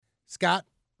Scott,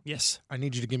 Yes. I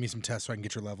need you to give me some tests so I can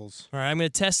get your levels. All right, I'm going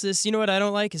to test this. You know what I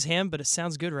don't like is ham, but it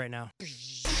sounds good right now.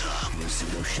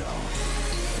 Rizzuto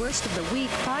Show. Worst of the Week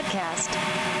podcast.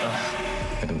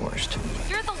 You're the worst.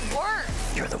 You're the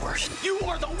worst. You're the worst. You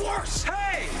are the worst!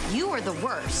 Hey! You are the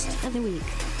worst of the week.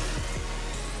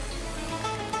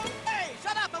 Hey,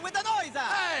 shut up with the noise!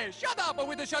 Hey, shut up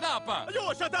with the shut up! You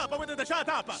shut up with the shut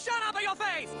up! Shut up your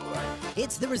face!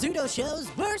 It's the Rizzuto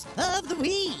Show's Worst of the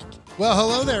Week. Well,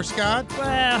 hello there, Scott.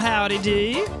 Well, howdy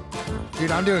do.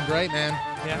 Dude, I'm doing great, man.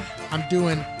 Yeah, I'm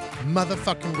doing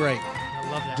motherfucking great. I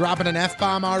love that. Dropping an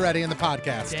F-bomb already in the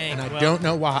podcast, Dang, and I well, don't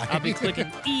know why. I'll be clicking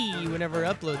E whenever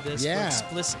I upload this for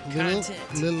explicit content.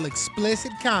 Little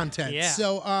explicit content. Yeah.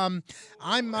 So I'm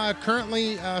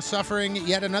currently suffering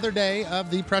yet another day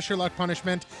of the pressure luck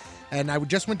punishment, and I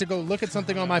just went to go look at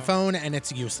something on my phone, and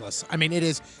it's useless. I mean, it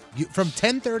is from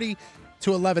 10:30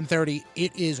 to 11:30.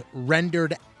 It is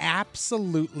rendered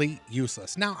absolutely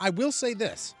useless. Now, I will say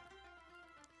this.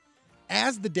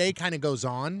 As the day kind of goes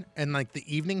on and like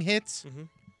the evening hits,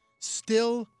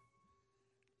 still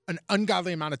an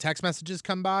ungodly amount of text messages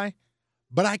come by,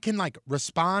 but I can like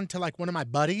respond to like one of my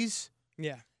buddies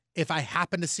Yeah. if I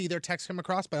happen to see their text come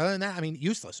across. But other than that, I mean,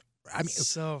 useless. I mean,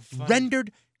 So funny.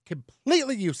 rendered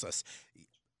completely useless.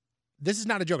 This is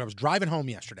not a joke. I was driving home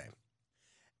yesterday,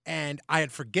 and I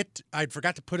forgot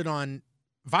to put it on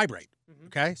vibrate.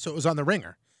 Okay, so it was on the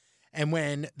ringer, and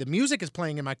when the music is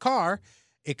playing in my car,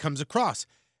 it comes across.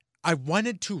 I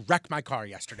wanted to wreck my car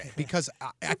yesterday because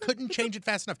I couldn't change it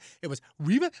fast enough. It was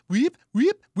weep, weep,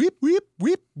 weep, weep, weep,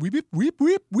 weep, weep, weep,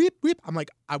 weep, weep, weep. I'm like,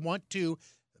 I want to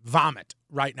vomit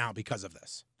right now because of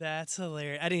this. That's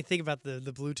hilarious. I didn't think about the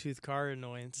Bluetooth car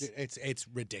annoyance. It's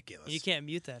ridiculous. You can't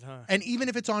mute that, huh? And even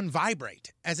if it's on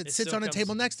vibrate, as it It sits still on a comes-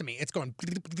 table next to me, it's going.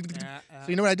 So So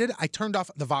you know what I did? I turned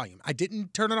off the volume. I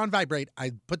didn't turn it on vibrate.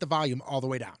 I put the volume all the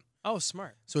way down. Oh,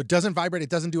 smart. So it doesn't vibrate. It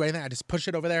doesn't do anything. I just push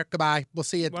it over there. Goodbye. We'll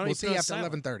see it. Why don't We'll you see put you it on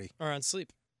after silent? 11:30. Or on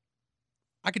sleep.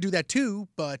 I could do that too,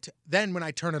 but then when I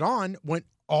turn it on, when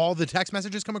all the text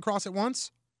messages come across at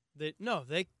once,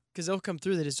 Because they'll come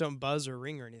through. They just don't buzz or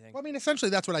ring or anything. well, I mean,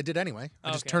 essentially that's what I did anyway.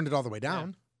 I just Okay. turned it all the way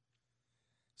down.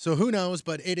 So who knows?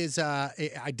 But it is.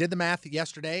 I did the math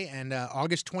yesterday, and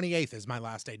August 28th is my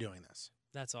last day doing this.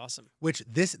 That's awesome.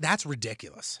 That's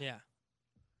ridiculous. Yeah.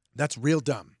 That's real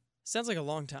dumb. Sounds like a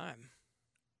long time.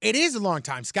 It is a long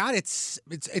time, Scott. It's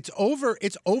over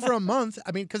a month.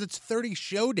 I mean, because it's 30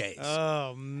 show days.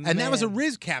 Oh, man. And that was a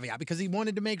Riz caveat because he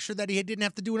wanted to make sure that he didn't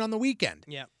have to do it on the weekend.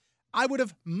 Yeah. I would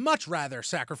have much rather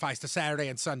sacrificed a Saturday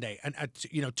and Sunday and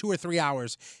 2 or 3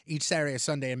 hours each Saturday and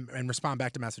Sunday and respond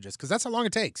back to messages because that's how long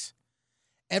it takes.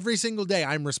 Every single day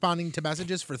I'm responding to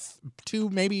messages for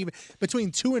maybe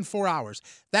between 2 and 4 hours.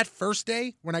 That first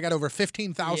day when I got over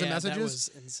 15,000 messages, that was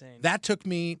insane. that took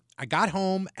me, I got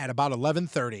home at about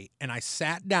 11:30 and I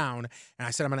sat down and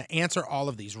I said, I'm going to answer all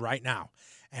of these right now.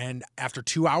 And after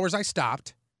 2 hours, I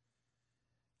stopped.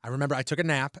 I remember I took a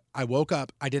nap. I woke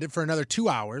up. I did it for another 2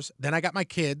 hours. Then I got my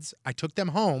kids. I took them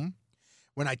home.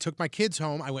 When I took my kids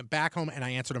home, I went back home and I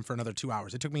answered them for another 2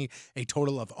 hours. It took me a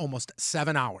total of almost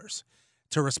 7 hours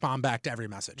to respond back to every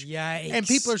message. Yikes. And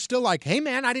people are still like, hey,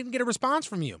 man, I didn't get a response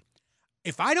from you.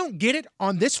 If I don't get it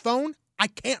on this phone, I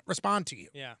can't respond to you.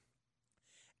 Yeah.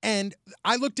 And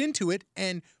I looked into it,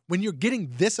 and when you're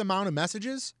getting this amount of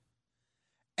messages,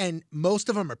 and most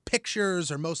of them are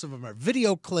pictures or most of them are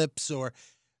video clips, or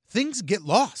things get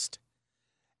lost.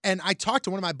 And I talked to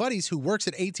one of my buddies who works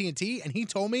at AT&T, and he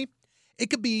told me it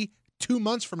could be 2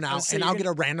 months from now, So and you're I'll gonna- get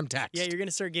a random text. Yeah, you're going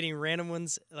to start getting random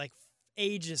ones like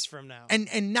ages from now.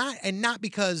 and not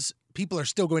because people are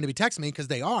still going to be texting me, because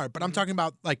they are, but I'm talking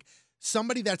about like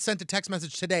somebody that sent a text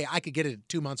message today, I could get it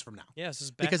 2 months from now. yeah, it's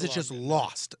just Because it's just backlogged.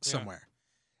 lost Yeah. somewhere.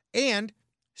 And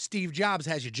Steve Jobs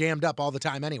has you jammed up all the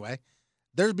time anyway.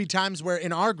 There'd be times where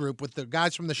in our group with the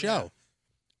guys from the show,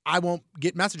 I won't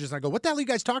get messages and I go, what the hell are you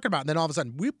guys talking about? And then all of a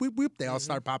sudden, whoop, whoop, whoop, they all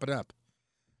start popping up.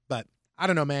 But I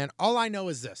don't know, man. All I know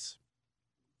is this.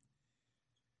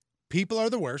 People are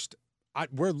the worst.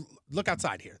 Look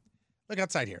outside here. Look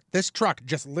outside here. This truck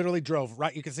just literally drove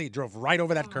right. You can see it drove right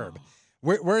over that curb.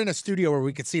 We're in a studio where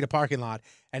we could see the parking lot,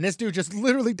 and this dude just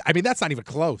literally. I mean, that's not even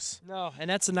close. No, and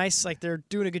that's a nice, like, they're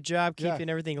doing a good job Yeah. keeping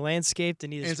everything landscaped,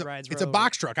 and he And just it's rides a right over.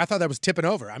 box truck. I thought that was tipping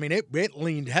over. I mean, it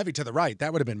leaned heavy to the right.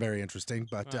 That would have been very interesting.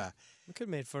 But We could have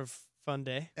made for a fun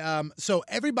day. so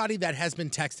everybody that has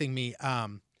been texting me,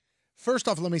 first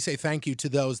off, let me say thank you to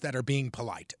those that are being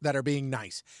polite, that are being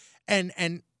nice, and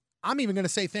I'm even going to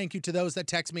say thank you to those that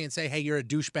text me and say, hey, you're a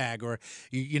douchebag, or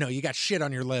you got shit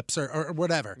on your lips, or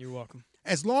whatever. You're welcome.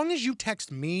 As long as you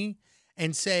text me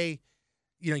and say,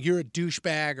 you're a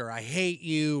douchebag or I hate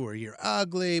you or you're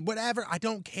ugly, whatever. I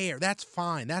don't care. That's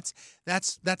fine. That's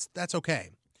okay.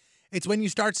 It's when you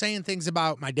start saying things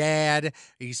about my dad,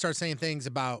 or you start saying things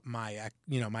about my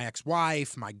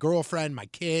ex-wife, my girlfriend, my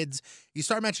kids. You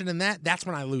start mentioning that, that's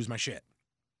when I lose my shit.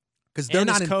 Because they're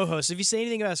not co-host. If you say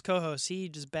anything about his co-host, he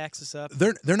just backs us up.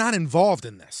 They're not involved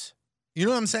in this. You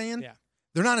know what I'm saying? Yeah.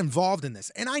 They're not involved in this.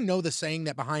 And I know the saying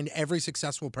that behind every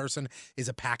successful person is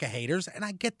a pack of haters, and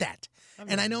I get that.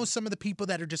 And I know some of the people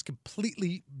that are just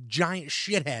completely giant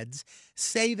shitheads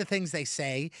say the things they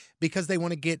say because they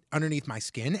want to get underneath my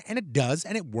skin, and it does,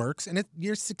 and it works, and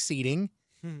you're succeeding.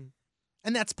 And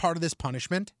that's part of this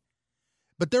punishment.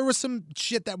 But there was some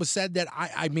shit that was said that,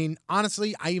 I mean,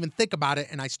 honestly, I even think about it,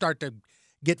 and I start to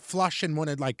get flush and want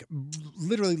to, like,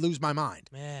 literally lose my mind.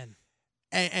 Man.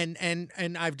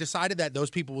 And I've decided that those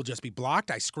people will just be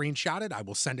blocked. I screenshot it. I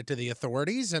will send it to the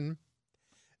authorities, and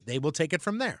they will take it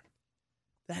from there.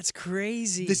 That's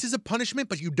crazy. This is a punishment,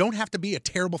 but you don't have to be a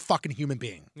terrible fucking human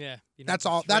being. Yeah. That's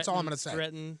all I'm going to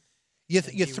say. You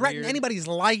threaten anybody's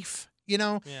life,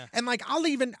 Yeah. And like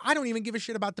I don't even give a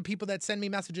shit about the people that send me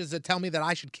messages that tell me that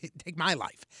I should take my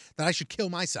life, that I should kill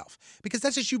myself, because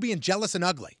that's just you being jealous and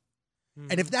ugly.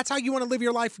 And if that's how you want to live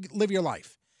your life, live your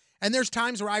life. And there's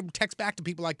times where I text back to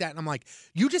people like that, and I'm like,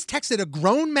 you just texted a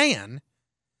grown man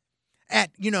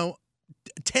at,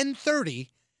 10:30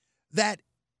 that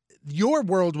your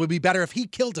world would be better if he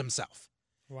killed himself.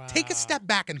 Wow. Take a step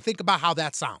back and think about how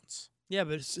that sounds. Yeah,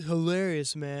 but it's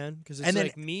hilarious, man, because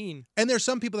it's mean. And there's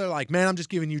some people that are like, man, I'm just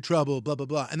giving you trouble, blah, blah,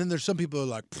 blah. And then there's some people that are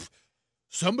like,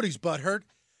 somebody's butthurt.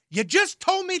 You just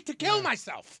told me to kill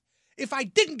myself. If I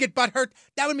didn't get butthurt,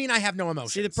 that would mean I have no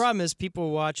emotions. See, the problem is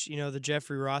people watch, the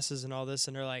Jeffrey Rosses and all this,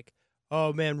 and they're like,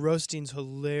 oh, man, roasting's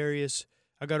hilarious.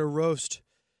 I got to roast.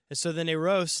 And so then they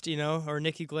roast, or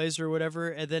Nikki Glaser or whatever,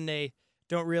 and then they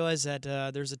don't realize that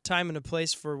there's a time and a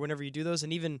place for whenever you do those.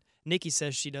 And even Nikki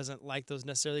says she doesn't like those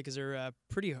necessarily because they're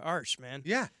pretty harsh, man.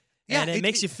 Yeah. And it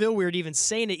makes you feel weird even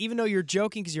saying it, even though you're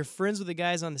joking because you're friends with the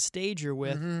guys on the stage you're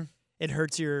with. Mm-hmm.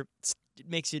 It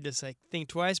makes you just like think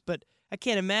twice. But I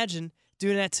can't imagine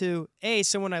doing that to A,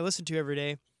 someone I listen to every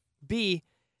day, B,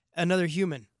 another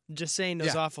human, just saying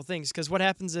those awful things. Because what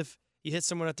happens if you hit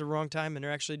someone at the wrong time and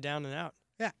they're actually down and out?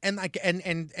 Yeah, and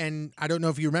and I don't know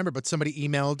if you remember, but somebody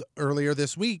emailed earlier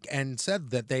this week and said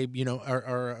that they,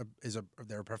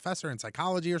 they're a professor in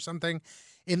psychology or something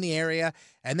in the area,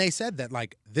 and they said that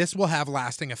like this will have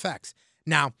lasting effects.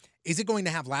 Now, is it going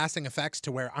to have lasting effects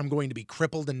to where I'm going to be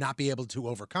crippled and not be able to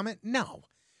overcome it? No,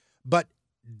 but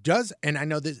and I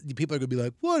know that people are going to be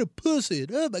like, what a pussy,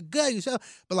 oh my God, you're so,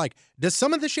 but like, does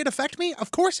some of this shit affect me? Of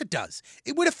course it does.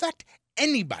 It would affect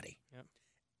anybody. Yep.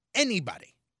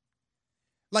 Anybody.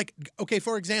 Like, okay,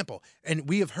 for example, and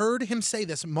we have heard him say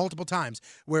this multiple times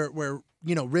where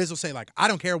Riz will say, like, I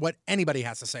don't care what anybody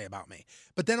has to say about me.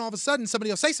 But then all of a sudden, somebody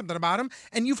will say something about him,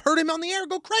 and you've heard him on the air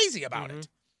go crazy about it.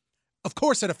 Of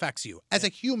course it affects you. As a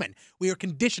human, we are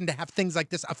conditioned to have things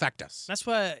like this affect us. That's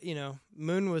why,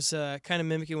 Moon was kind of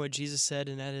mimicking what Jesus said,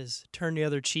 and that is turn the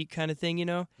other cheek kind of thing,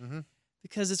 Mm-hmm.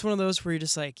 Because it's one of those where you're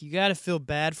just like, you got to feel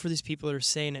bad for these people that are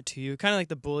saying it to you. Kind of like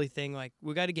the bully thing. Like,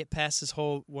 we got to get past this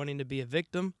whole wanting to be a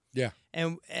victim. Yeah.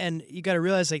 And you got to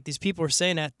realize, like, these people are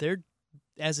saying that. They're,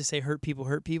 as they say, hurt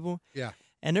people. Yeah.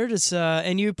 And they're just,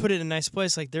 and you put it in a nice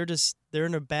place. Like, they're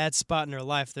in a bad spot in their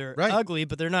life. They're ugly,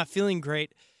 but they're not feeling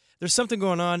great. There's something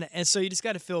going on. And so you just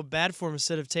got to feel bad for them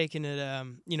instead of taking it,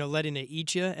 letting it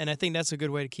eat you. And I think that's a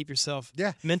good way to keep yourself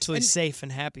mentally safe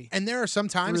and happy. And there are some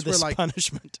times where, like,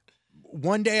 punishment.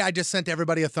 One day I just sent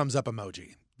everybody a thumbs up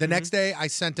emoji. The next day I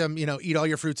sent them, eat all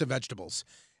your fruits and vegetables.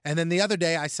 And then the other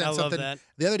day I sent something.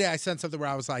 The other day I sent something where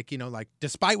I was like,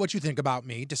 despite what you think about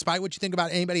me, despite what you think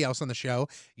about anybody else on the show,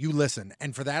 you listen.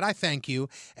 And for that I thank you.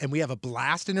 And we have a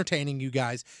blast entertaining you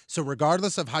guys. So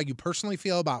regardless of how you personally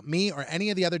feel about me or any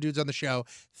of the other dudes on the show,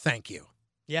 thank you.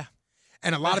 Yeah.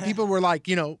 And a lot of people were like,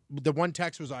 the one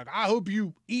text was like, I hope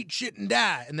you eat shit and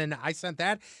die. And then I sent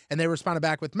that, and they responded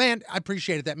back with, man, I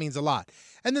appreciate it. That means a lot.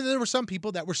 And then there were some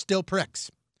people that were still pricks,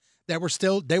 they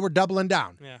were doubling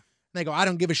down. Yeah. And they go, I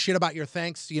don't give a shit about your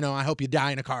thanks. I hope you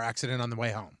die in a car accident on the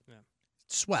way home. Yeah.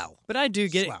 Swell. But I do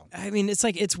get it. I mean, it's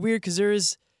like, it's weird because there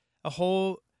is a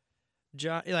whole,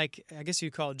 I guess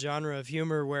you'd call it genre of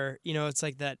humor where, it's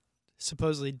like that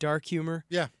supposedly dark humor.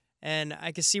 Yeah. And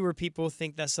I can see where people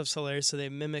think that stuff's hilarious, so they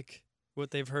mimic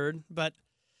what they've heard. But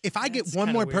if I get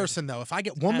one more person, though,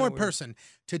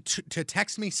 to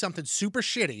text me something super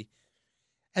shitty,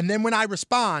 and then when I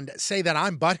respond, say that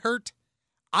I'm butthurt,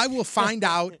 I will find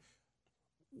out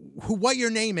what your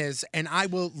name is, and I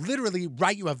will literally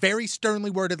write you a very sternly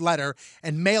worded letter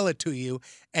and mail it to you.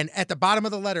 And at the bottom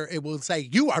of the letter, it will say,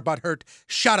 "You are butthurt.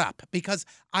 Shut up." Because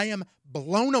I am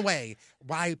blown away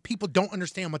why people don't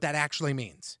understand what that actually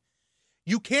means.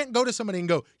 You can't go to somebody and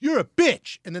go, "You're a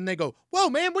bitch." And then they go, "Whoa,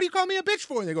 man, what do you call me a bitch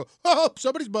for?" And they go, "Oh,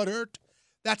 somebody's butthurt."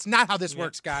 That's not how this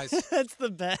works, guys. That's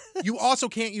the best. You also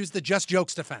can't use the just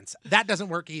jokes defense. That doesn't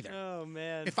work either. Oh,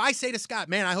 man. If I say to Scott,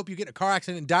 "Man, I hope you get in a car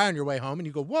accident and die on your way home," and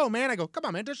you go, "Whoa, man," I go, "Come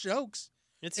on, man, just jokes."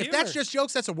 It's If humor. that's just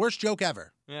jokes, that's the worst joke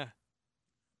ever. Yeah.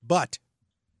 But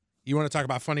you want to talk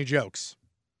about funny jokes?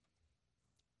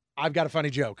 I've got a funny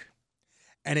joke,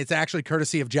 and it's actually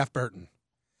courtesy of Jeff Burton.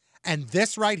 And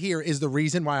this right here is the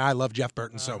reason why I love Jeff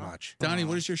Burton so much. Donnie,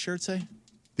 what does your shirt say?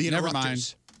 The Never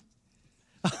Interrupters. mind.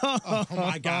 Oh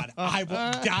my God!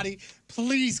 Dottie,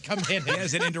 please come in. He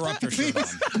has an interrupter shirt on.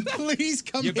 Please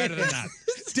come You're in. better than that.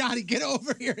 Dottie, get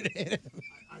over here and hit him.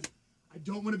 I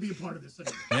don't want to be a part of this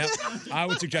anymore. Yep. I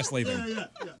would suggest leaving.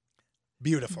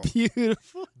 Beautiful.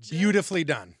 Beautiful. Beautifully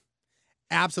done.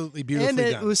 Absolutely beautifully And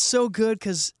it done. was so good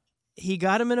because he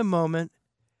got him in a moment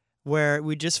where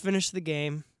we just finished the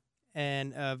game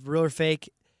and real or fake.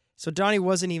 So Donnie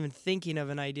wasn't even thinking of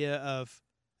an idea of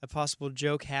a possible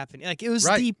joke happening. Like, it was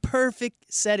Right. the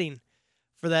perfect setting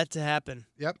for that to happen.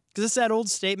 Yep. Because it's that old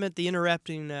statement, the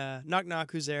interrupting, knock,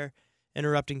 knock, who's there?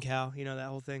 Interrupting cow, you know, that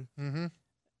whole thing. Mm-hmm.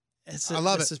 It's I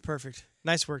love this it. is perfect.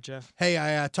 Nice work, Jeff. Hey,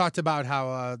 I talked about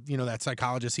how, that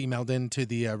psychologist emailed into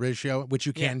the Riz Show, which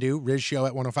you can do,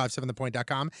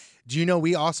 rizshow@1057thepoint.com. Do you know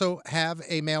we also have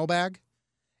a mailbag?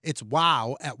 It's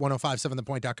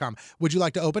wow@1057thepoint.com. Would you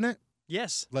like to open it?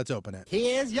 Yes. Let's open it.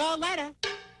 Here's your letter.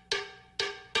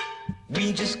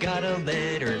 We just got a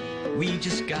letter. We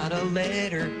just got a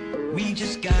letter. We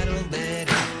just got a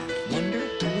letter. Wonder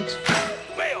who it's from.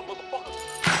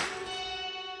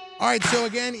 All right, so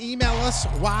again, email us,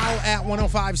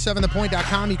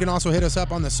 wow@1057thepoint.com. You can also hit us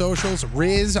up on the socials,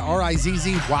 Riz,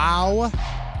 R-I-Z-Z, wow.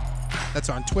 That's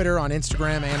on Twitter, on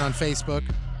Instagram, and on Facebook.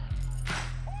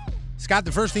 Scott,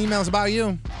 the first email is about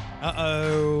you.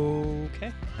 Uh-oh.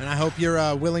 Okay. And I hope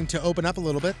you're willing to open up a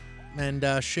little bit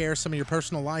and share some of your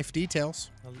personal life details.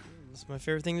 That's my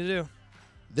favorite thing to do.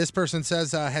 This person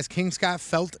says, has King Scott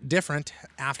felt different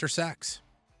after sex?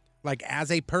 Like, as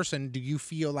a person, do you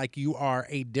feel like you are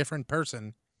a different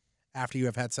person after you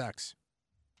have had sex?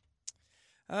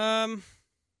 And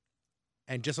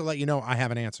just to let you know, I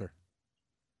have an answer.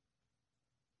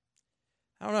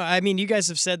 I don't know. I mean, you guys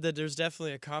have said that there's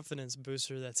definitely a confidence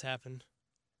booster that's happened.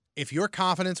 If your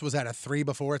confidence was at a 3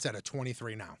 before, it's at a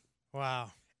 23 now.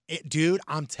 Wow. Dude,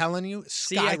 I'm telling you,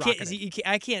 See, I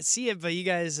skyrocketing. can't see it, but you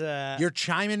guys... You're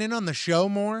chiming in on the show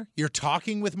more. You're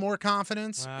talking with more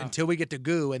confidence until we get to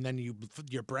goo, and then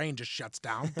your brain just shuts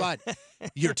down. But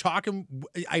you're talking...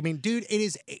 I mean, dude, it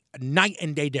is a night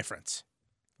and day difference.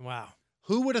 Wow.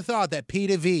 Who would have thought that P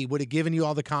to V would have given you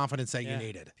all the confidence that you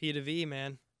needed? P to V,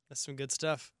 man. That's some good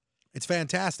stuff. It's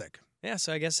fantastic. Yeah,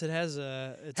 so I guess it has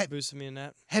it's boosted me in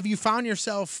that. Have you found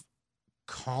yourself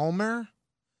calmer?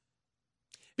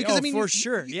 Because Oh, I mean, for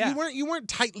sure, yeah. You weren't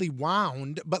tightly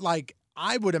wound, but like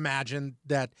I would imagine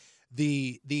that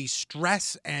the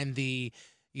stress and the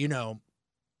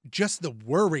just the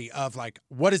worry of like,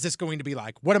 what is this going to be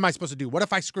like? What am I supposed to do? What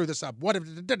if I screw this up? What if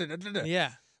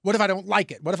Yeah. What if I don't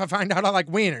like it? What if I find out I like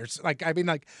wieners? Like, I mean,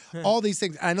 like all these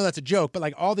things. I know that's a joke, but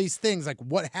like all these things, like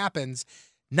what happens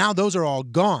now? Those are all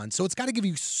gone. So it's got to give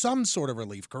you some sort of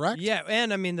relief, correct? Yeah,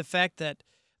 and I mean the fact that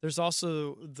there's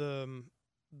also the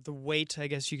weight, I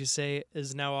guess you could say,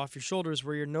 is now off your shoulders,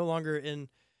 where you're no longer in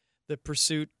the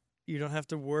pursuit. You don't have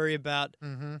to worry about,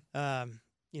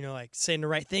 like saying the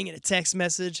right thing in a text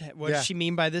message. What does she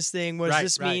mean by this thing? What does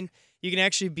this mean? You can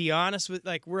actually be honest with,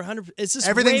 like, we're 100%. It's just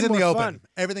Everything's way in the more open. fun.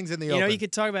 Everything's in the open. You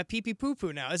could talk about pee pee poo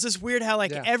poo now. It's just weird how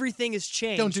everything has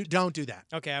changed. Don't do that.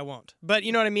 Okay, I won't. But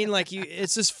you know what I mean? Like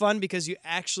it's just fun because you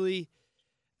actually,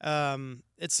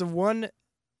 it's the one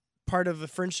part of a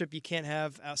friendship you can't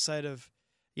have outside of,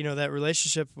 that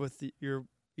relationship with your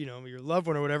loved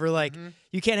one or whatever. Like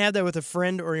you can't have that with a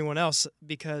friend or anyone else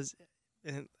because,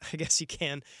 and I guess you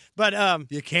can, but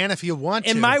you can if you want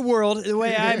to. In my world, the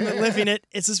way I'm living it,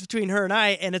 it's just between her and I,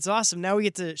 and it's awesome. Now we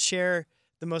get to share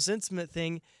the most intimate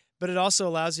thing. But it also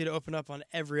allows you to open up on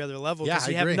every other level because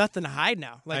you have nothing to hide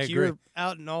now. Like you're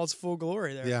out in all its full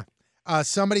glory there. Yeah.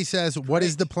 Somebody says, what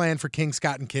is the plan for King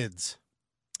Scott and kids?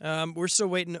 We're still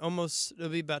waiting it'll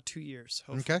be about 2 years,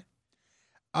 hopefully. Okay.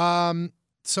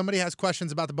 Somebody has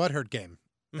questions about the Butthurt game.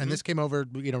 And this came over,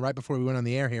 right before we went on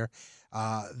the air here.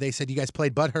 They said you guys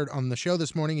played Butthurt on the show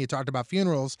this morning. You talked about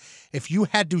funerals. If you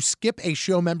had to skip a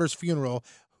show member's funeral,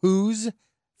 whose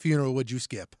funeral would you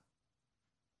skip?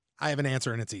 I have an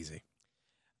answer, and it's easy.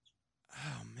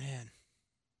 Oh man,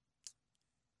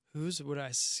 whose would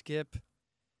I skip?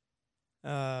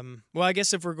 Well, I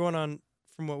guess if we're going on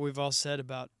from what we've all said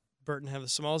about Burton have the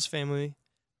smallest family,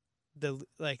 the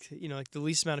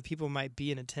least amount of people might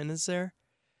be in attendance there.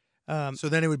 So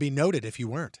then it would be noted if you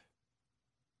weren't.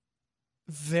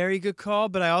 Very good call,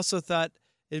 but I also thought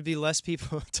it'd be less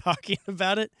people talking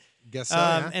about it. Guess so.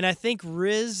 Yeah. And I think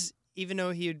Riz, even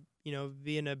though he'd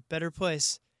be in a better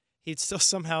place, he'd still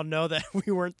somehow know that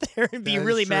we weren't there and be That is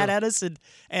really mad true. at us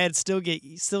and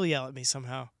still yell at me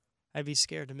somehow. I'd be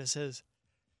scared to miss his.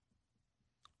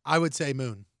 I would say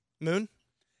Moon. Moon?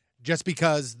 Just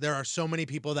because there are so many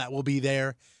people that will be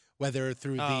there, whether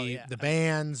through the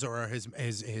bands or his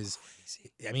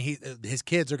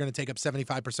kids are going to take up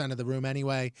 75% of the room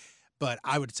anyway. But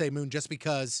I would say Moon just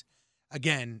because,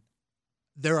 again,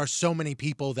 there are so many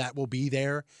people that will be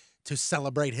there to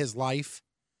celebrate his life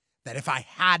that if I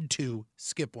had to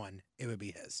skip one, it would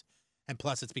be his. And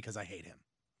plus, it's because I hate him.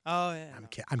 Oh, yeah.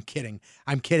 I'm kidding.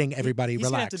 Everybody, He's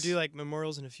relax. going to have to do like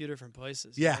memorials in a few different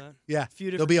places. Yeah, yeah. A few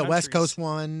There'll be a different West countries. Coast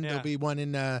one. Yeah. There'll be one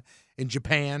in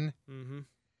Japan.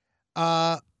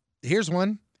 Mm-hmm. Here's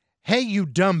one. Hey, you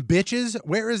dumb bitches!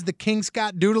 Where is the King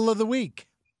Scott Doodle of the Week?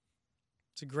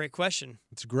 It's a great question.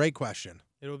 It's a great question.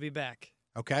 It'll be back.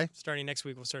 Okay. Starting next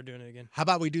week, we'll start doing it again. How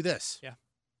about we do this? Yeah.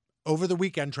 Over the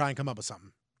weekend, try and come up with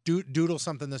something. Doodle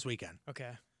something this weekend.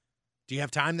 Okay. Do you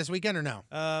have time this weekend or no?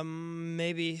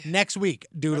 Maybe. Next week,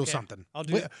 doodle Okay. something. I'll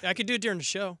do it. I could do it during the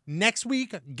show. Next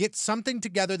week, get something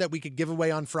together that we could give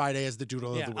away on Friday as the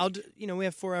Doodle of the Week. I'll do. We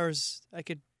have 4 hours. I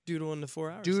could doodle in the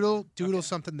 4 hours. Doodle Okay.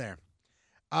 something there.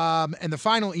 And the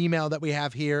final email that we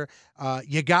have here,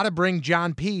 you got to bring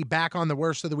John P. back on the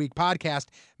Worst of the Week podcast.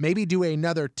 Maybe do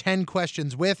another 10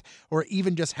 questions with, or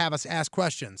even just have us ask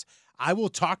questions. I will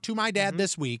talk to my dad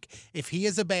this week. If he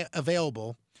is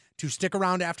available to stick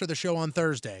around after the show on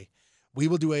Thursday, we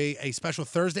will do a special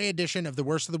Thursday edition of the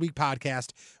Worst of the Week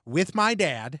podcast with my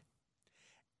dad.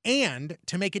 And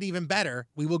to make it even better,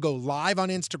 we will go live on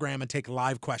Instagram and take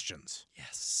live questions.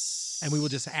 Yes. And we will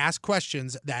just ask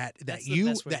questions that That's the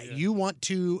best way to do it. you want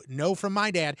to know from my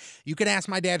dad. You can ask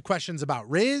my dad questions about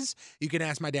Riz. You can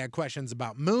ask my dad questions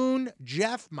about Moon,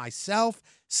 Jeff, myself,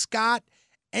 Scott,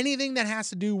 anything that has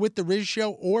to do with the Riz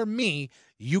show or me.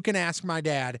 You can ask my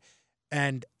dad,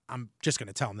 and I'm just going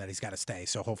to tell him that he's got to stay.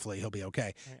 So hopefully he'll be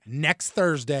okay. Right. Next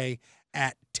Thursday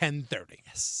at 10:30.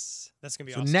 Yes. That's going to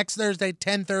be So awesome. next Thursday,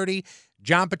 10:30,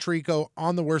 John Patrico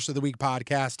on the Worst of the Week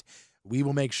podcast. We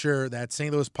will make sure that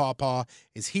St. Louis Paw Paw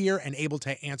is here and able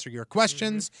to answer your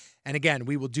questions. And again,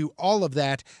 we will do all of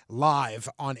that live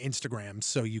on Instagram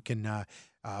so you can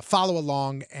follow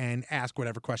along and ask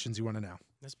whatever questions you want to know.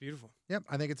 That's beautiful. Yep,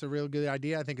 I think it's a real good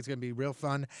idea. I think it's going to be real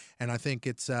fun, and I think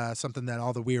it's something that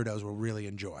all the weirdos will really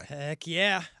enjoy. Heck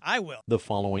yeah, I will. The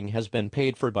following has been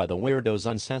paid for by the Weirdos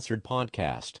Uncensored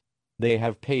podcast. They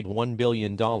have paid $1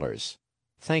 billion.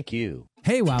 Thank you.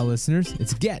 Hey, WOW listeners,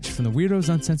 it's Getch from the Weirdos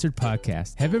Uncensored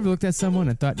podcast. Have you ever looked at someone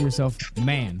and thought to yourself,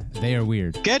 man, they are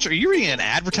weird? Getch, are you reading an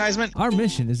advertisement? Our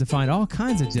mission is to find all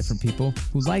kinds of different people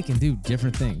who like and do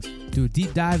different things, do a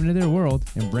deep dive into their world,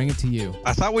 and bring it to you.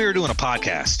 I thought we were doing a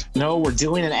podcast. No, we're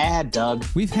doing an ad, Doug.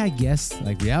 We've had guests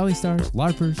like reality stars,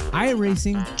 LARPers,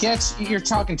 iRacing. Getch, you're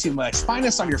talking too much. Find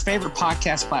us on your favorite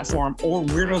podcast platform or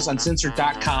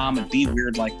WeirdoSUncensored.com and be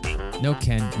weird like me. No,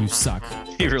 Ken, you suck.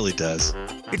 He really does.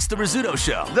 It's the Rizzuto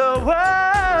Show. The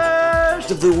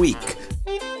worst of the week.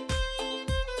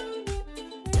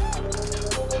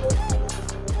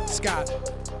 Scott,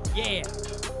 Yeah.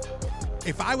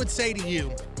 if I would say to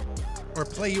you or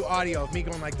play you audio of me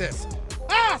going like this,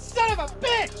 ah, son of a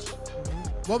bitch,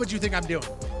 what would you think I'm doing?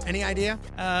 Any idea?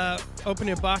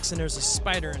 Opening a box and there's a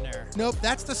spider in there. Nope,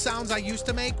 that's the sounds I used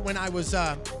to make when I was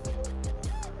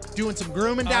doing some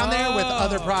grooming down there with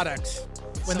other products.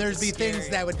 When there'd be Something things scary.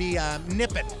 that would be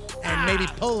nipping and maybe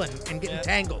pulling and getting Yep.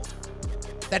 tangled.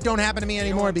 That don't happen to me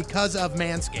anymore because of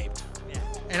Manscaped. Yeah.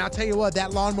 And I'll tell you what,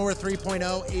 that Lawnmower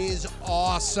 3.0 is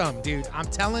awesome, dude. I'm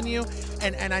telling you.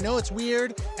 And I know it's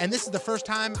weird, and this is the first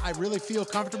time I really feel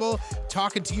comfortable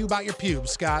talking to you about your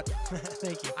pubes, Scott.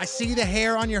 Thank you. I see the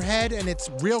hair on your head, and it's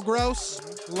real gross,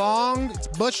 long, it's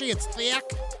bushy, it's thick.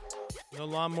 No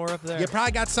lawnmower up there. You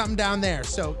probably got something down there.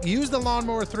 So use the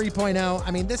Lawnmower 3.0. I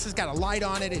mean, this has got a light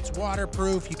on it. It's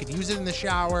waterproof. You could use it in the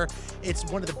shower. It's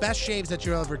one of the best shaves that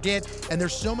you'll ever get. And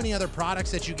there's so many other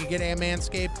products that you can get at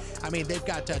Manscaped. I mean, they've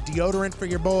got deodorant for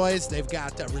your boys. They've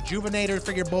got rejuvenator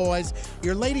for your boys.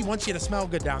 Your lady wants you to smell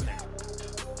good down there.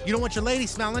 You don't want your lady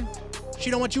smelling.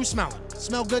 She don't want you smelling.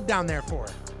 Smell good down there for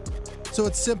her. So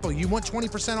it's simple. You want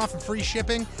 20% off and free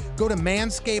shipping? Go to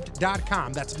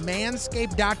manscaped.com. That's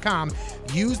manscaped.com.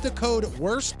 Use the code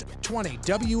WORST20,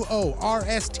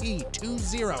 WORST20,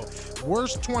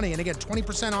 WORST20, and again,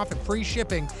 20% off and free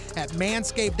shipping at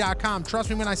manscaped.com. Trust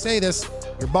me when I say this,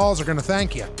 your balls are going to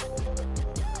thank you.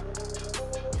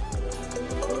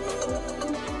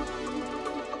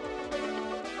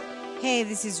 Hey,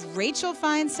 this is Rachel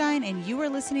Feinstein, and you are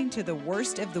listening to the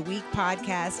Worst of the Week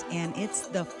podcast, and it's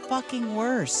the fucking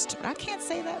worst. I can't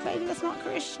say that, baby. That's not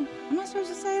Christian. I'm not supposed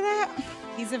to say that.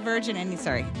 He's a virgin, and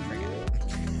sorry, forget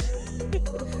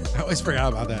it. I always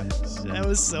forgot about that. That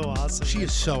was so awesome. She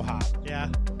is so hot. Yeah.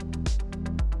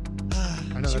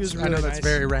 I know She that's, was I know really that's nice.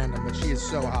 very random, but she is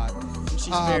so hot. She's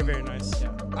very, very nice.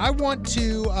 Yeah. I want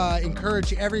to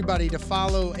encourage everybody to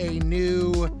follow a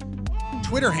new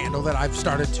Twitter handle that I've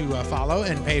started to follow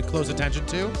and pay close attention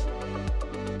to.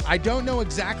 I don't know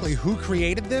exactly who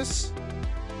created this,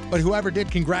 but whoever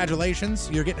did, congratulations.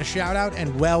 You're getting a shout out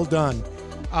and well done.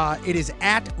 It is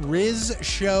at Riz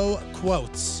Show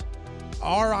Quotes.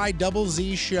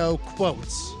 RIZZ Show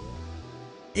Quotes.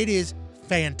 It is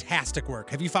fantastic work.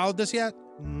 Have you followed this yet?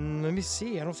 Let me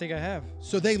see. I don't think I have.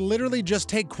 So they literally just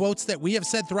take quotes that we have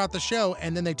said throughout the show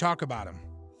and then they talk about them.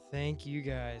 Thank you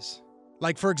guys.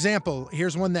 Like, for example,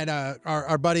 here's one that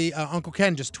our buddy Uncle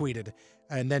Ken just tweeted,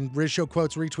 and then Riz Show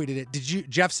Quotes retweeted it.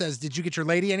 Jeff says, did you get your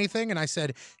lady anything? And I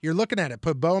said, you're looking at it.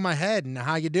 Put a bow on my head, and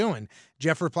how you doing?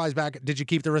 Jeff replies back, did you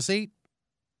keep the receipt?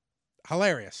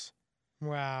 Hilarious.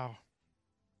 Wow.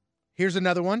 Here's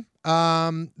another one.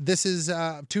 This is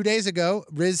 2 days ago.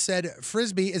 Riz said,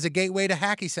 Frisbee is a gateway to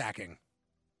hacky sacking.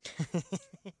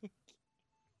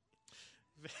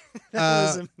 That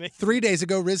was amazing. 3 days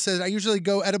ago, Riz says, I usually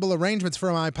go edible arrangements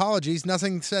for my apologies.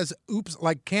 Nothing says oops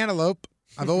like cantaloupe.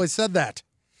 I've always said that.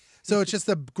 So it's just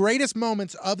the greatest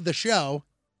moments of the show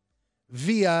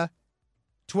via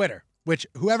Twitter, which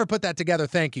whoever put that together,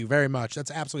 thank you very much.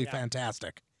 That's absolutely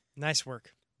fantastic. Nice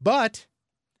work. But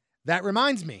that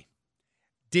reminds me,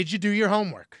 did you do your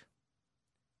homework?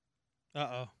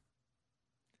 Uh-oh.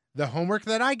 The homework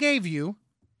that I gave you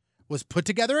was put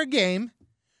together a game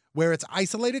where it's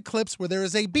isolated clips where there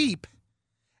is a beep,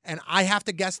 and I have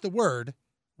to guess the word,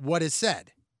 what is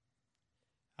said.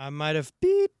 I might have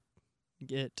beep.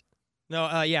 Get.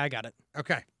 No, yeah, I got it.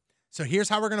 Okay. So here's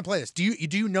how we're going to play this. Do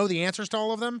you know the answers to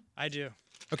all of them? I do.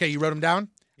 Okay, you wrote them down?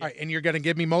 All right, and you're going to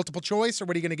give me multiple choice, or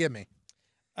what are you going to give me?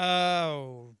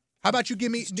 Oh. How about you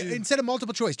give me, instead of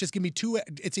multiple choice, just give me two.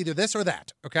 It's either this or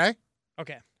that, okay?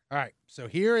 Okay. All right, so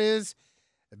here is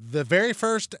the very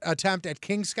first attempt at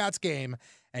King Scott's game,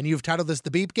 and you've titled this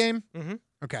the Beep Game? Mm-hmm.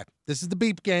 Okay, this is the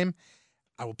Beep Game.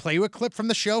 I will play you a clip from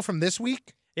the show from this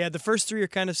week. Yeah, the first three are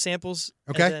kind of samples.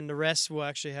 Okay. And then the rest will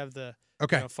actually have the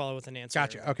follow with an answer.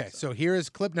 Gotcha. Okay, so here is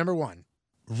clip number one.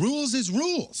 Rules is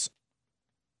rules.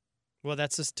 Well,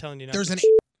 that's just telling you not There's to an.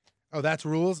 cheat. Oh, that's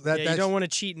rules? Yeah, That's you don't want to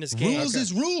cheat in this game. Rules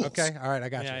is rules. Okay, all right, I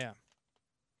got you. Yeah.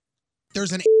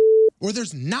 There's an or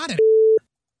there's not an.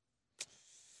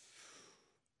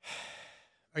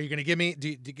 Are you going to give me?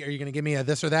 Are you going to give me a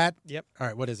this or that? Yep. All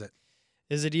right. What is it?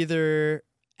 Is it either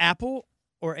apple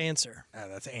or answer?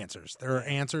 That's answers. There are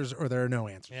answers or there are no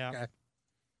answers. Yeah. Okay.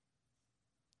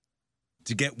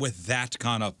 To get with that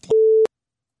kind of.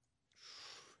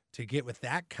 To get with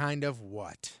that kind of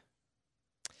what?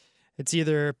 It's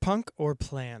either punk or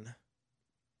plan.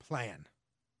 Plan.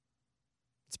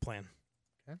 It's plan.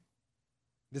 Okay.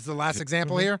 This is the last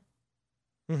example here.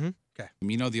 Mm-hmm. Okay.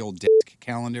 You know the old desk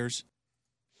calendars?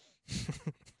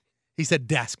 He said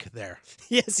desk there.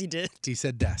 Yes, he did. He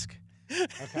said desk.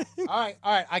 Okay. All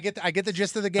right. I get the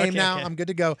gist of the game now. Okay. I'm good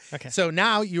to go. Okay. So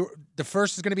now the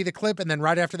first is going to be the clip, and then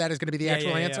right after that is going to be the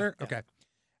actual answer. Yeah. Okay.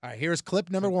 All right. Here's clip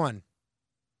number one.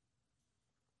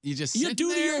 You just You sit do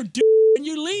there. your and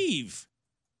you leave.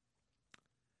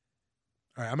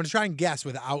 All right. I'm going to try and guess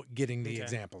without getting the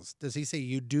examples. Does he say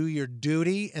you do your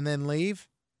duty and then leave?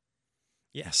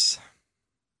 Yes.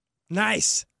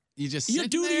 Nice. You just You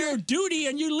sit do there. your duty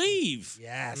and you leave.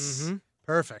 Yes. Mm-hmm.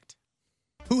 Perfect.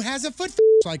 Who has a foot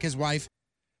like his wife?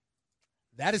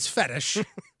 That is fetish.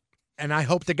 And I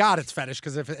hope to God it's fetish,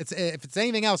 because if it's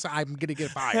anything else, I'm going to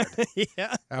get fired.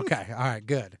 Yeah. Okay. All right.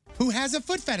 Good. Who has a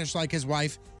foot fetish like his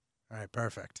wife? All right.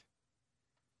 Perfect.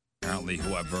 Apparently,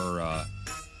 whoever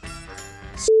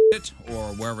it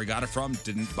or wherever he got it from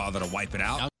didn't bother to wipe it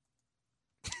out.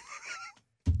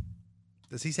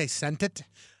 Does he say sent it?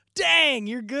 Dang,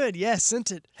 you're good. Yes,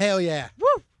 sent it. Hell yeah.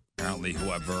 Woo. Apparently,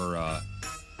 whoever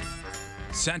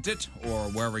sent it or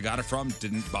wherever he got it from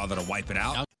didn't bother to wipe it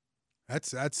out.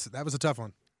 That was a tough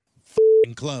one.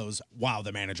 Close while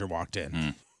the manager walked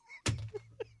in.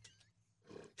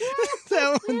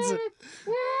 That one's.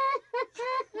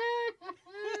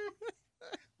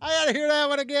 I gotta hear that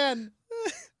one again.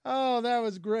 Oh, that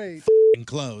was great. And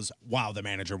close while the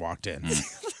manager walked in.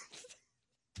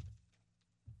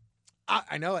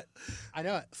 I know it. I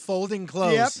know it. Folding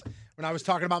clothes. Yep. When I was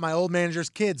talking about my old manager's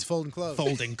kids folding clothes.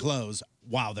 Folding clothes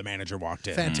while the manager walked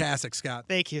in. Fantastic, Scott.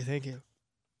 Thank you. Thank you.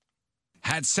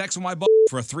 Had sex with my boss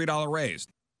for a $3 raise.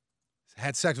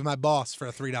 Had sex with my boss for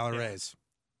a $3 raise.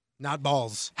 Not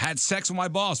balls. Had sex with my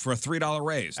boss for a $3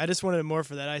 raise. I just wanted more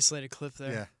for that isolated clip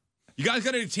there. Yeah. You guys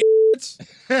got any t-shirts?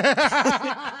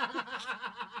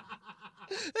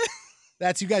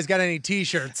 That's you guys got any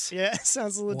t-shirts? Yeah, it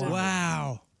sounds a little different.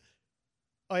 Wow.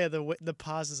 Oh yeah, the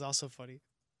pause is also funny.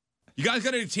 You guys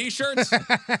got any t-shirts?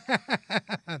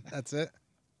 That's it.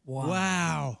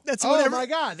 Wow. That's Oh whatever. my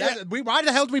God. Why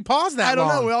the hell did we pause that I don't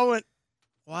long? know. We all went,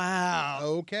 wow.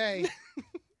 Okay.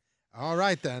 All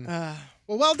right then.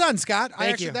 Well done, Scott.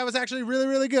 Thank you. That was actually really,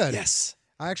 really good. Yes.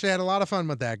 I actually had a lot of fun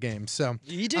with that game. So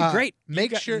You did great.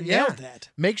 Make sure, nailed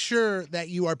that. Make sure that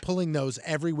you are pulling those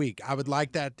every week. I would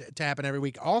like that to happen every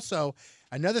week. Also,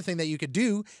 another thing that you could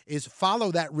do is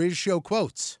follow that Riz Show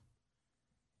quotes,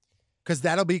 because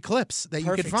that'll be clips that you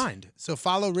Perfect. could find. So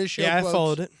follow Riz Show Yeah, quotes. I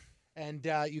followed it. And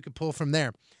you can pull from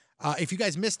there. If you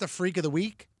guys missed the Freak of the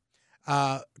Week,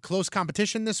 close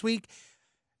competition this week,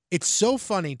 it's so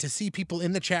funny to see people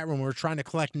in the chat room who are trying to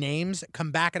collect names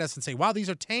come back at us and say, wow, these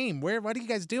are tame. What are you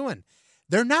guys doing?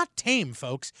 They're not tame,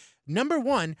 folks. Number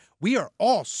one, we are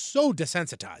all so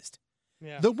desensitized.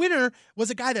 Yeah. The winner was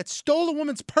a guy that stole a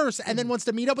woman's purse and then wants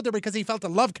to meet up with her because he felt a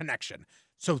love connection.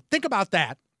 So think about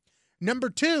that. Number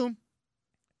two,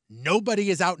 nobody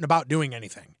is out and about doing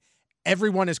anything.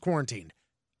 Everyone is quarantined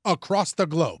across the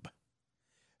globe.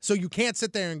 So you can't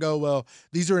sit there and go, well,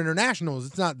 these are internationals.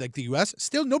 It's not like the U.S.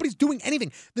 Still, nobody's doing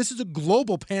anything. This is a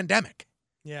global pandemic.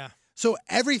 Yeah. So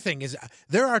everything is,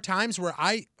 there are times where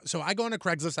I go on a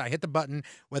Craigslist, I hit the button,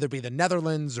 whether it be the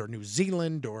Netherlands or New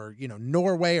Zealand or,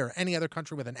 Norway or any other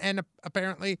country with an N,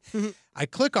 apparently. I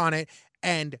click on it,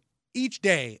 and each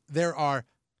day there are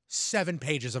 7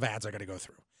 pages of ads I got to go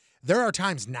through. There are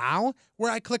times now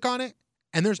where I click on it,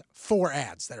 and there's 4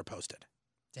 ads that are posted.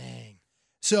 Dang.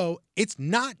 So it's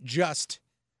not just,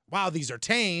 wow, these are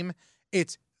tame.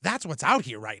 That's what's out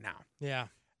here right now. Yeah.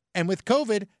 And with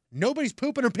COVID, nobody's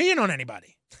pooping or peeing on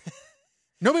anybody.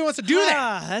 Nobody wants to do that.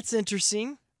 Ah, that's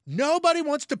interesting. Nobody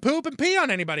wants to poop and pee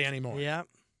on anybody anymore. Yeah.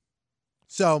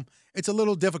 So it's a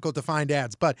little difficult to find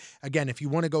ads. But again, if you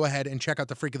want to go ahead and check out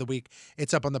the Freak of the Week,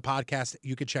 it's up on the podcast.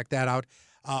 You can check that out.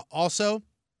 Also,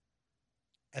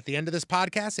 at the end of this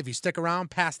podcast, if you stick around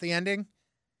past the ending,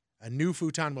 a new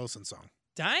Futon Wilson song.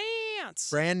 Dance.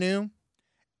 Brand new.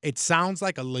 It sounds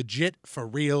like a legit for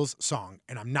reals song.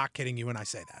 And I'm not kidding you when I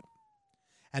say that.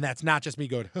 And that's not just me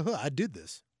going, I did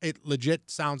this. It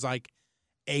legit sounds like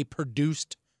a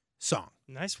produced song.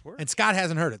 Nice work. And Scott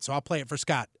hasn't heard it, so I'll play it for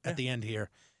Scott at the end here.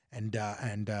 And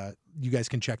you guys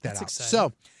can check that That's out.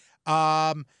 exciting.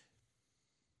 So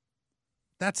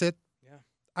that's it. Yeah.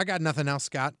 I got nothing else,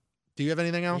 Scott. Do you have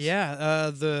anything else?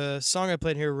 Yeah, the song I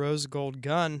played here, Rose Gold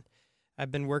Gun,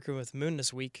 I've been working with Moon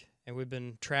this week, and we've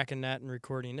been tracking that and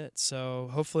recording it. So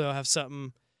hopefully I'll have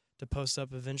something to post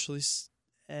up eventually,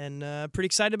 and pretty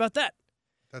excited about that.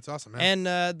 That's awesome, man.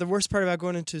 And the worst part about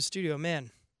going into a studio, man,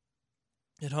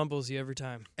 it humbles you every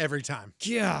time. Every time.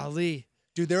 Golly.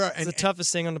 Dude, there are... It's the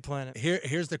toughest thing on the planet.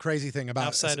 Here's the crazy thing about...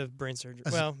 Outside of brain surgery.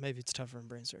 Well, maybe it's tougher in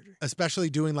brain surgery. Especially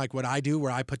doing like what I do,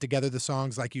 where I put together the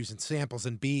songs, like using samples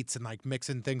and beats and like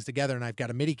mixing things together. And I've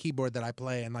got a MIDI keyboard that I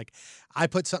play, and like I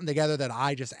put something together that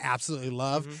I just absolutely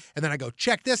love. Mm-hmm. And then I go,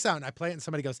 check this out. And I play it, and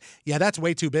somebody goes, yeah, that's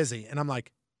way too busy. And I'm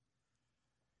like,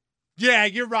 yeah,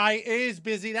 you're right. It is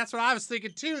busy. That's what I was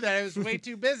thinking too, that it was way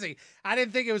too busy. I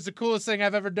didn't think it was the coolest thing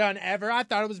I've ever done ever. I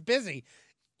thought it was busy.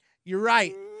 You're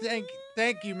right.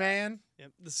 Thank you, man.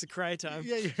 Yep, this is a cry time.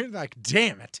 Yeah, you're like,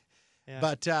 damn it. Yeah.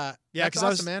 But yeah, that's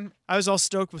awesome, man. I was all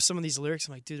stoked with some of these lyrics.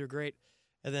 I'm like, dude, they're great.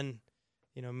 And then,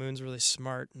 Moon's really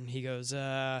smart, and he goes,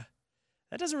 that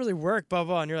doesn't really work, blah,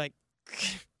 blah. And you're like,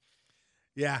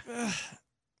 yeah.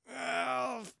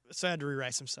 So I had to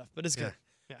rewrite some stuff, but it's good.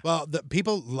 Yeah. Well, the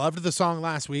people loved the song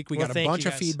last week. We got a bunch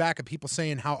of feedback of people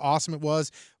saying how awesome it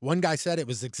was. One guy said it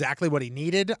was exactly what he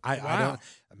needed. I don't.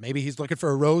 Maybe he's looking for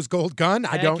a rose gold gun.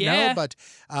 I don't know, but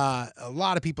a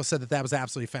lot of people said that was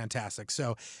absolutely fantastic.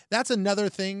 So that's another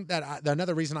thing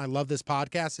another reason I love this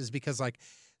podcast is because like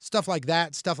stuff like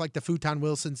that, stuff like the Futon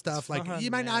Wilson stuff, like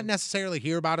you might not necessarily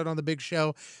hear about it on the big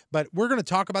show, but we're going to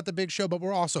talk about the big show. But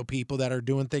we're also people that are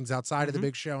doing things outside of the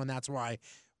big show, and that's why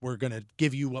we're going to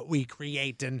give you what we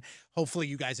create, and hopefully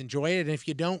you guys enjoy it. And if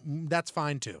you don't, that's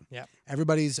fine too. Yeah.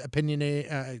 Everybody's opinion,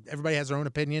 everybody has their own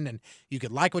opinion, and you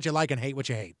could like what you like and hate what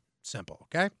you hate. Simple,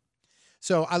 okay?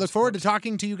 So I look forward to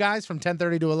talking to you guys from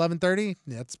 10:30 to 11:30.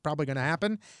 That's probably going to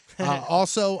happen.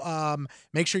 Also,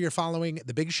 make sure you're following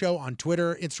The Big Show on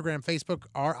Twitter, Instagram, Facebook,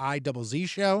 RIZZ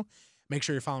Show. Make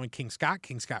sure you're following King Scott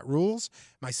Rules,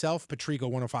 myself, Patrico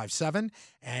 1057,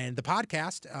 and the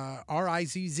podcast,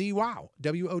 RIZZ Wow,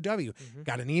 WOW.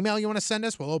 Got an email you want to send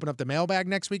us? We'll open up the mailbag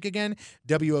next week again,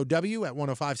 WOW at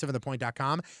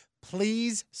 1057thepoint.com.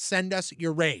 Please send us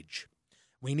your rage.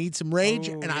 We need some rage,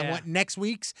 and I want next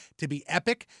week's to be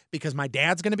epic because my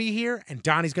dad's going to be here and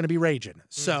Donnie's going to be raging.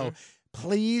 So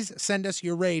please send us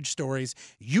your rage stories.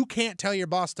 You can't tell your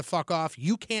boss to fuck off.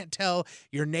 You can't tell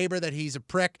your neighbor that he's a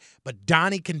prick, but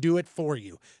Donnie can do it for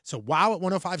you. So wow at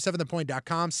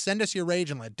 1057thepoint.com. Send us your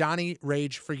rage and let Donnie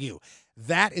rage for you.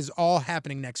 That is all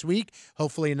happening next week.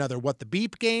 Hopefully another What the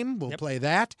Beep game. We'll play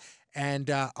that. And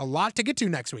a lot to get to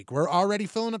next week. We're already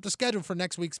filling up the schedule for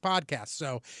next week's podcast.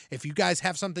 So if you guys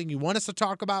have something you want us to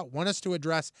talk about, want us to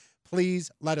address,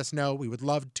 please let us know. We would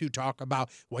love to talk about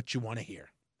what you want to hear.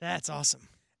 That's awesome.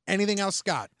 Anything else,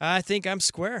 Scott? I think I'm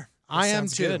square. I am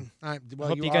too. Good. Well,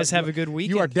 Hope you guys have a good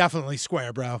weekend. You are definitely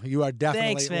square, bro. You are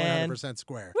definitely 100%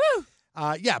 square. Woo!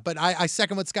 Yeah, but I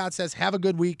second what Scott says. Have a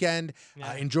good weekend.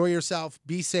 Enjoy yourself.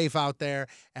 Be safe out there.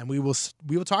 And we will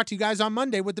talk to you guys on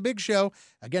Monday with The Big Show.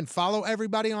 Again, follow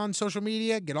everybody on social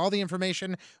media. Get all the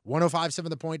information.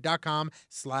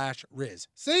 1057thepoint.com/Riz.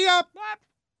 See ya!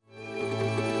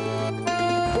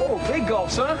 Oh, big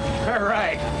gulps, huh? All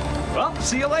right. Well,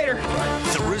 see you later.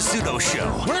 The Rizzuto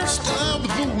Show. Worst of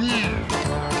the week.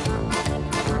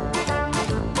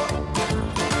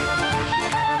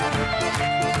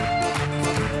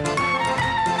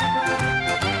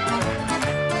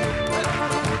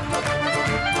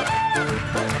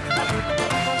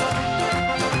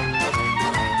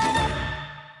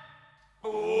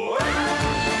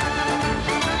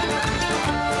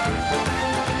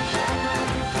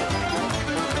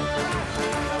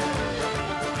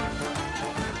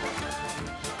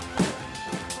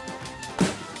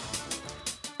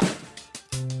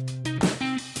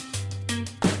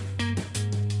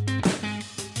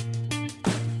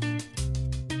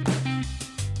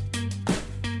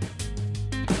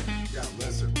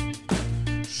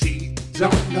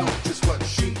 Don't know just what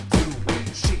she doing.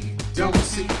 She don't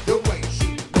see the way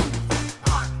she move.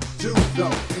 I do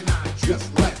though, and I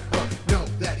just let her know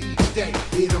that each day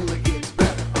it only gets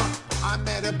better. I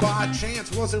met her by chance,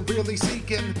 wasn't really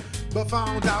seeking, but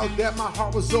found out that my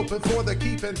heart was open for the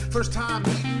keeping. First time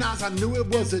meeting us, I knew it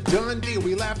was a done deal.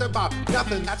 We laughed about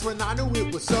nothing, that's when I knew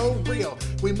it was so real.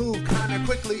 We moved kinda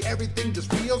quickly, everything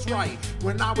just feels right.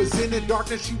 When I was in the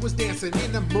darkness, she was dancing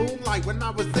in the moonlight. When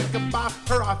I was thinking about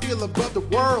her, I feel above the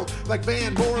world. Like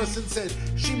Van Morrison said,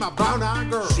 she my brown-eyed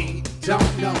girl. She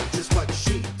don't know just what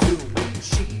she doing.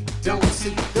 She don't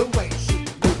see the way she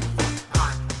move.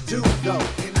 I do though,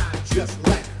 and I just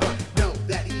let her know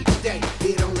that each day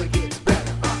it only gets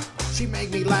better. She make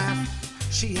me laugh,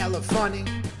 she hella funny.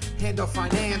 Handle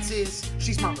finances,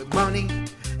 she's smart with money.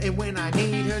 And when I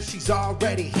need her, she's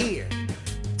already here.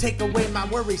 Take away my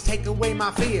worries, take away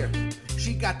my fear.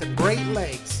 She got them great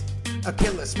legs, a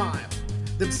killer smile,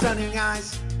 them stunning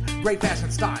eyes, great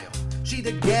fashion style. She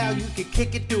the gal you can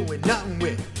kick it doing nothing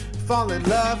with. Fall in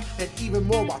love and even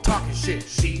more while talking shit.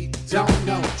 She don't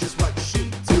know just what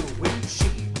she doing. She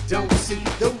don't see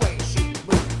the way she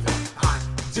move. I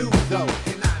do though,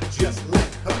 and I just let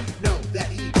her know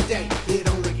that each day it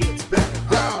only gets better.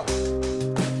 Yo,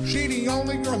 she the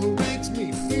only girl who makes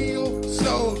me feel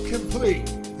so complete.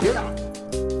 Yeah,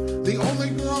 the only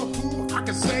girl who I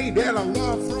can say that I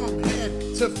love from head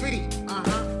to feet.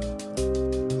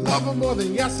 Love her more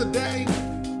than yesterday,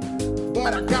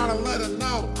 but I gotta let her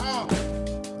know,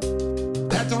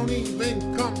 that don't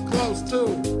even come close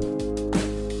to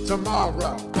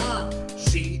tomorrow.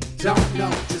 She don't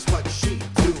know just what she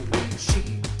doing.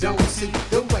 She don't see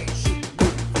the way she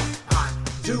move. I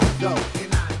do though.